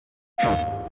We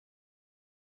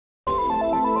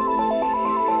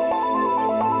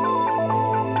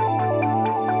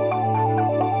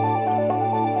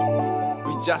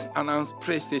just announced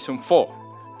PlayStation 4.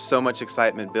 So much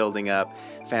excitement building up.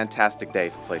 Fantastic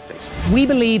day for PlayStation. We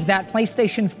believe that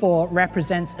PlayStation 4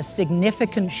 represents a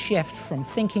significant shift from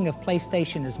thinking of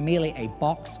PlayStation as merely a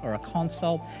box or a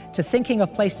console to thinking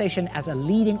of PlayStation as a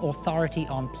leading authority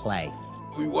on play.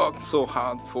 We worked so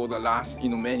hard for the last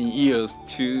many years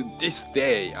to this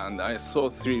day, and I'm so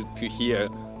thrilled to hear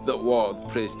the word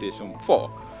PlayStation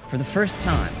 4. For the first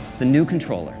time, the new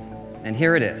controller. And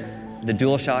here it is, the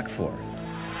DualShock 4.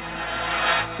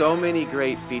 So many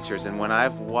great features, and when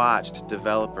I've watched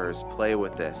developers play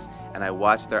with this, and I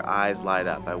watch their eyes light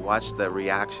up, I watch the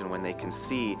reaction when they can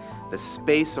see the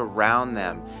space around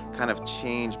them kind of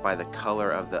change by the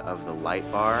color of the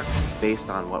light bar based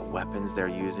on what weapons they're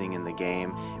using in the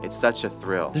game. It's such a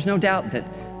thrill. There's no doubt that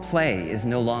play is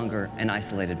no longer an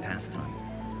isolated pastime.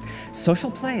 Social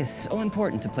play is so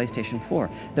important to PlayStation 4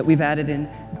 that we've added in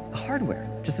hardware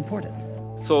to support it.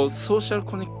 So social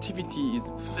connectivity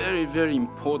is very, very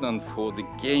important for the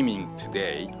gaming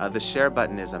today. The share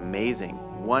button is amazing.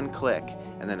 One click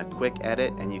and then a quick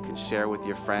edit, and you can share with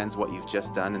your friends what you've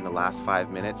just done in the last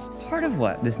 5 minutes. Part of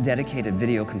what this dedicated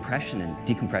video compression and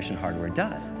decompression hardware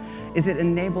does is it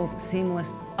enables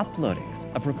seamless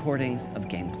uploadings of recordings of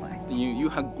gameplay. You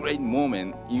have great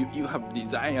moment. You have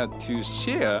desire to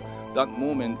share that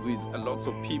moment with lots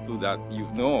of people that you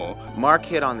know. Mark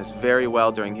hit on this very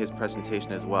well during his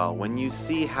presentation as well. When you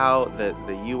see how the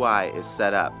UI is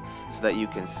set up so that you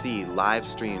can see live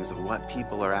streams of what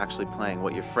people are actually playing,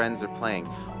 what your friends are playing,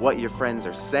 what your friends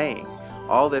are saying,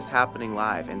 all this happening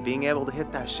live, and being able to hit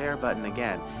that share button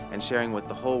again and sharing with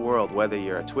the whole world, whether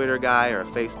you're a Twitter guy or a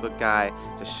Facebook guy,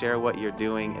 to share what you're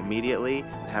doing immediately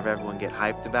and have everyone get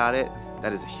hyped about it,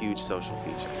 that is a huge social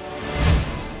feature.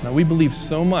 Now, we believe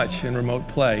so much in remote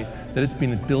play that it's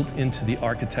been built into the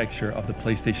architecture of the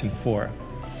PlayStation 4.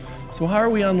 So how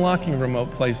are we unlocking remote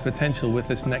play's potential with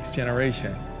this next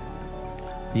generation?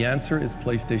 The answer is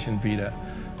PlayStation Vita.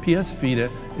 PS Vita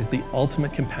is the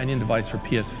ultimate companion device for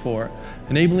PS4,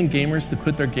 enabling gamers to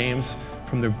put their games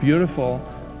from their beautiful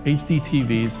HD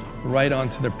TVs right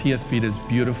onto their PS Vita's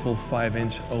beautiful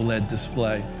 5-inch OLED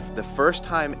display. The first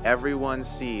time everyone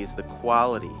sees the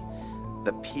quality,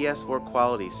 the PS4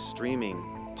 quality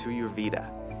streaming to your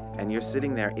Vita, and you're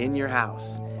sitting there in your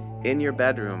house, in your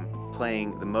bedroom,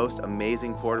 playing the most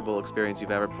amazing portable experience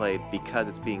you've ever played because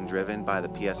it's being driven by the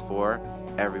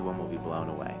PS4, everyone will be blown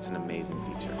away. It's an amazing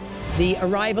feature. The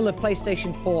arrival of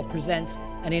PlayStation 4 presents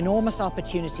an enormous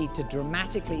opportunity to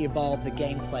dramatically evolve the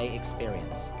gameplay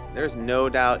experience. There's no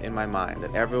doubt in my mind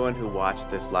that everyone who watched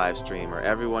this live stream or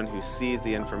everyone who sees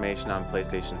the information on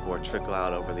PlayStation 4 trickle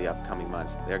out over the upcoming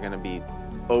months, they're going to be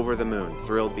over the moon,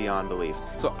 thrilled beyond belief.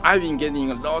 So I've been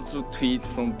getting lots of tweets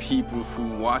from people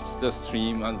who watch the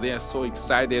stream, and they are so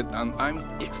excited, and I'm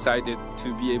excited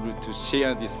to be able to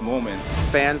share this moment.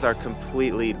 Fans are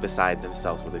completely beside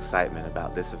themselves with excitement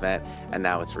about this event, and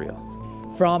now it's real.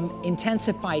 From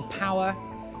intensified power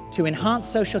to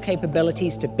enhanced social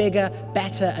capabilities to bigger,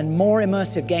 better, and more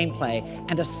immersive gameplay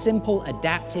and a simple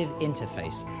adaptive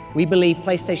interface, we believe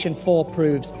PlayStation 4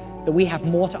 proves that we have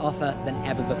more to offer than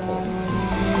ever before.